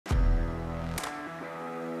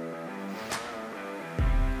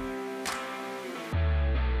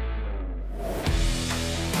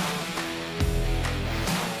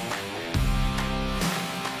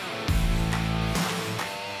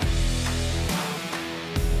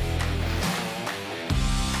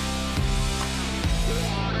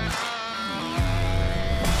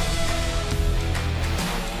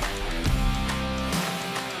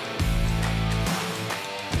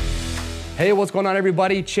Hey, what's going on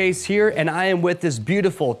everybody? Chase here, and I am with this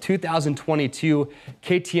beautiful 2022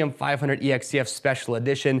 KTM 500 EXC-F Special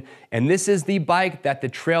Edition, and this is the bike that the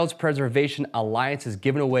Trails Preservation Alliance is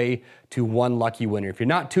giving away to one lucky winner. If you're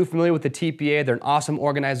not too familiar with the TPA, they're an awesome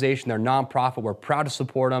organization, they're nonprofit, we're proud to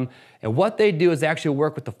support them, and what they do is they actually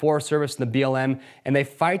work with the Forest Service and the BLM, and they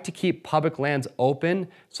fight to keep public lands open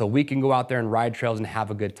so we can go out there and ride trails and have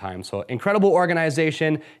a good time. So incredible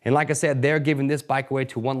organization, and like I said, they're giving this bike away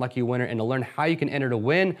to one lucky winner, and to learn how you can enter to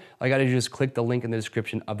win, all you gotta do is just click the link in the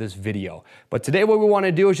description of this video. But today what we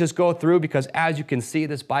wanna do is just go through, because as you can see,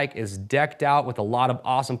 this bike is decked out with a lot of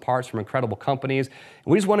awesome parts from incredible companies.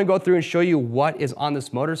 And we just wanna go through and show you what is on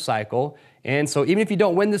this motorcycle. And so even if you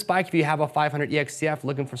don't win this bike, if you have a 500 EXC-F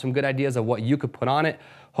looking for some good ideas of what you could put on it,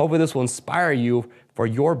 hopefully this will inspire you for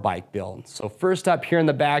your bike build. So first up here in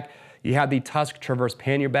the back, you have the Tusk Traverse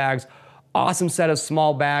pannier bags. Awesome set of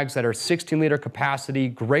small bags that are 16-liter capacity,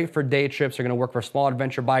 great for day trips. They're gonna work for small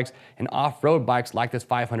adventure bikes and off-road bikes like this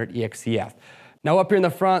 500 EXC-F. Now up here in the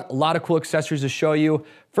front, a lot of cool accessories to show you.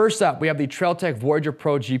 First up, we have the Trailtech Voyager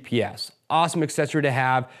Pro GPS. Awesome accessory to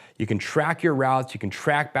have. You can track your routes, you can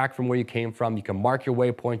track back from where you came from, you can mark your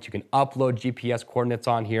waypoints, you can upload GPS coordinates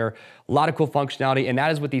on here. A lot of cool functionality, and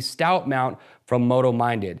that is with the stout mount from Moto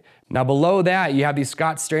Minded. Now below that, you have the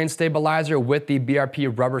Scott steering stabilizer with the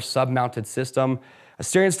BRP rubber sub-mounted system. A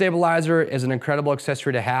steering stabilizer is an incredible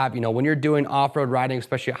accessory to have. You know, when you're doing off-road riding,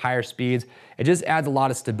 especially at higher speeds, it just adds a lot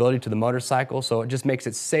of stability to the motorcycle, so it just makes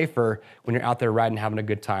it safer when you're out there riding, having a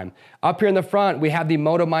good time. Up here in the front, we have the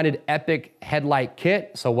Moto Minded Epic headlight kit.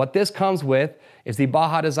 So what this comes with is the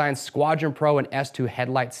Baja Design Squadron Pro and S2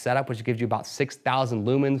 headlight setup, which gives you about 6,000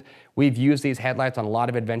 lumens. We've used these headlights on a lot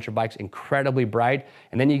of adventure bikes, incredibly bright.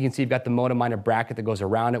 And then you can see you've got the Moto Minded bracket that goes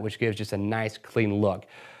around it, which gives just a nice clean look.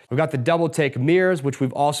 We've got the double take mirrors, which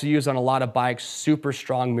we've also used on a lot of bikes, super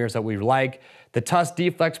strong mirrors that we like. The Tusk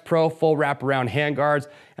D-Flex Pro full wraparound handguards,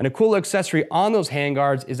 and a cool accessory on those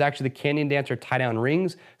handguards is actually the Canyon Dancer tie-down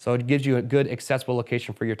rings, so it gives you a good accessible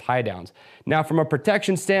location for your tie-downs. Now from a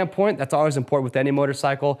protection standpoint, that's always important with any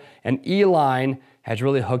motorcycle, and E-Line has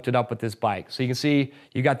really hooked it up with this bike. So you can see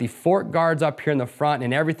you got the fork guards up here in the front,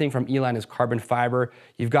 and everything from E-Line is carbon fiber.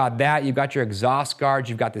 You've got that, you've got your exhaust guards,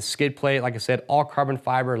 you've got the skid plate, like I said, all carbon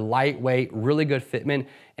fiber, lightweight, really good fitment,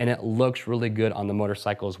 and it looks really good on the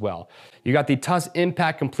motorcycle as well. You got the Tusk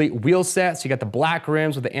Impact Complete wheel set, so you got the black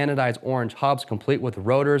rims with the anodized orange hubs, complete with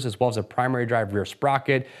rotors, as well as a primary drive rear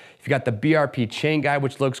sprocket. You got the BRP chain guide,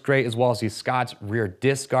 which looks great, as well as the Scott's rear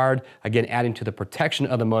disc guard, again, adding to the protection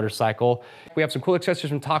of the motorcycle. We have some cool accessories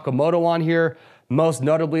from Takamoto on here. Most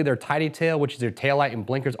notably their Tidy Tail, which is their taillight and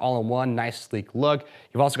blinkers all in one, nice sleek look.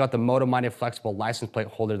 You've also got the Moto Minded flexible license plate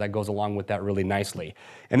holder that goes along with that really nicely.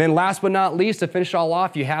 And then last but not least, to finish all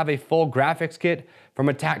off, you have a full graphics kit from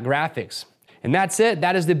Attack Graphics. And that's it.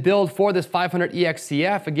 That is the build for this 500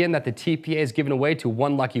 EXC-F, again, that the TPA is giving away to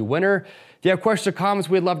one lucky winner. If you have questions or comments,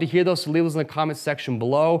 we'd love to hear those, so leave those in the comments section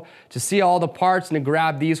below. To see all the parts and to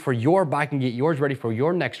grab these for your bike and get yours ready for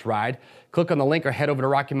your next ride, click on the link or head over to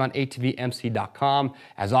RockyMountainATVMC.com.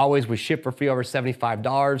 As always, we ship for free over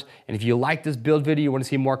 $75. And if you like this build video, you want to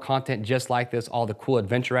see more content just like this, all the cool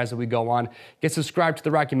adventure rides that we go on, get subscribed to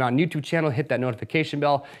the Rocky Mountain YouTube channel, hit that notification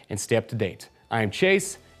bell, and stay up to date. I am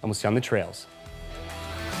Chase, and we'll see you on the trails.